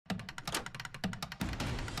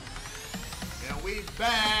We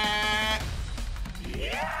back.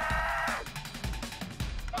 Yeah.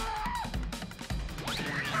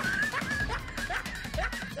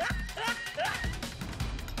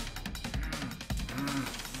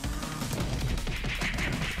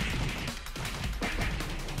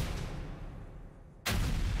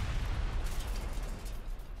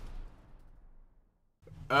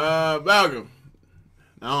 Malcolm,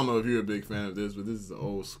 I don't know if you're a big fan of this, but this is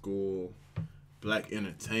old school black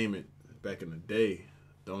entertainment back in the day.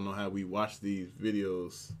 Don't know how we watched these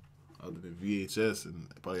videos other than VHS, and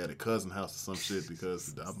probably at a cousin house or some shit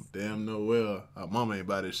because I'm damn no well our mama ain't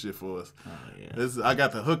buy this shit for us. Oh, yeah. This I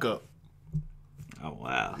got the hookup. Oh,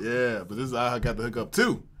 wow. Yeah, but this is I got the hookup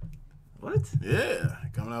too. What? Yeah,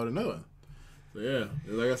 coming out with another. So yeah,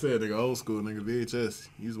 like I said, nigga, old school, nigga, VHS.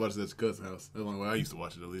 You used to watch it at your cousin's house. That's the only way I used to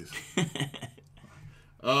watch it, at least.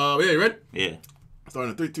 Yeah, you ready? Yeah.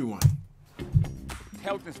 Starting in 3, 2, 1.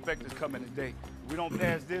 Health inspectors coming today. We don't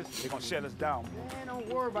pass this, they're gonna shut us down. Man, don't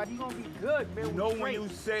worry about it. You gonna be good, man. You know when you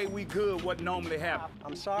say we good, what normally happens?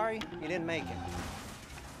 I'm sorry, you didn't make it.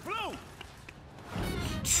 Blue!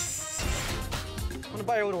 I'm gonna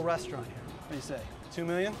buy you a little restaurant here. What do you say? 2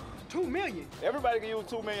 million? 2 million? Everybody can use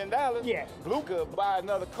 $2 million. Yeah. Blue could buy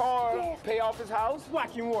another car, pay off his house.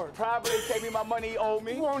 Watch him work. Probably take me my money he owed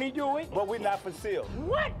me. Won't he do it? But we're not for sale.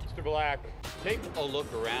 What? Mr. Black, take a look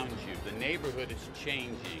around you. The neighborhood is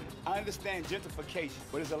changing. I understand gentrification,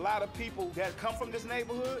 but there's a lot of people that come from this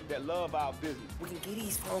neighborhood that love our business. We can get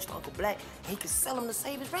these phones to Uncle Black, and he can sell them to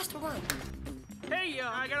save his restaurant. Hey,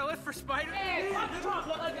 I got a lift for Spider. Hey, what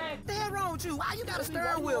the hell wrong with you? Why you got a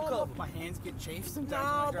steering wheel cover? My hands get chafed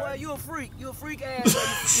sometimes. No, boy, you a freak. You a freak ass. Boy.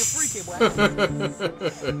 You freaky, boy.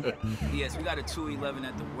 Yes, we got a 211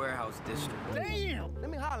 at the warehouse district. Damn! Let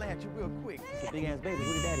me holler at you real quick. Big ass baby,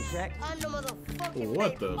 who the daddy, Shaq? I'm the motherfucking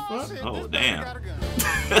What the fuck? Oh, damn.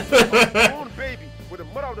 Own baby with the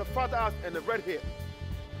mother of the father house and the red hair.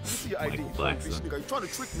 You see your ID. Michael Black, Bitch, son. nigga. You trying to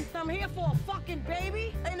trick me? I'm here for a fucking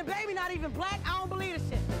baby, and the baby not even black. I don't believe this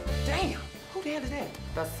shit. Damn. Who the hell is that?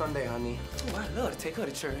 That's Sunday, honey. Oh, I'd love to take her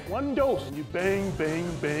to church. One dose, and you bang, bang,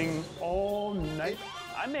 bang all night.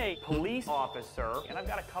 I'm a police officer, and I've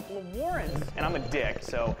got a couple of warrants, and I'm a dick,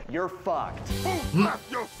 so you're fucked. Slap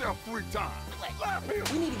yourself 3 times. Slap him.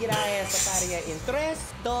 We need to get our ass up out of here in 3,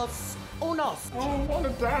 2, 1. Oh, one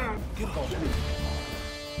at a time.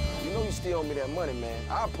 You know you still owe me that money, man.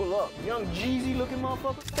 I'll pull up. Young Jeezy looking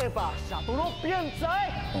motherfucker. Step outside. Tú no piensas,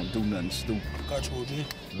 eh? Don't do nothing stupid. Got you, OG.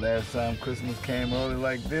 Last time Christmas came early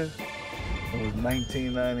like this, it was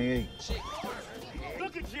 1998.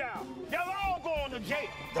 Look at y'all. Y'all all going to jail.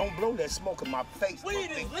 Don't blow that smoke in my face.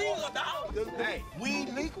 Weed is legal, dog. Hey, weed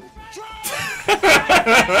legal?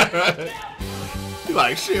 You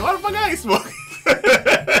like, shit, why the fuck I ain't smoking?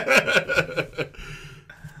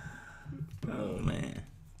 Oh, man.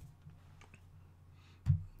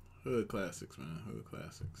 Hood classics, man. Hood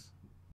classics.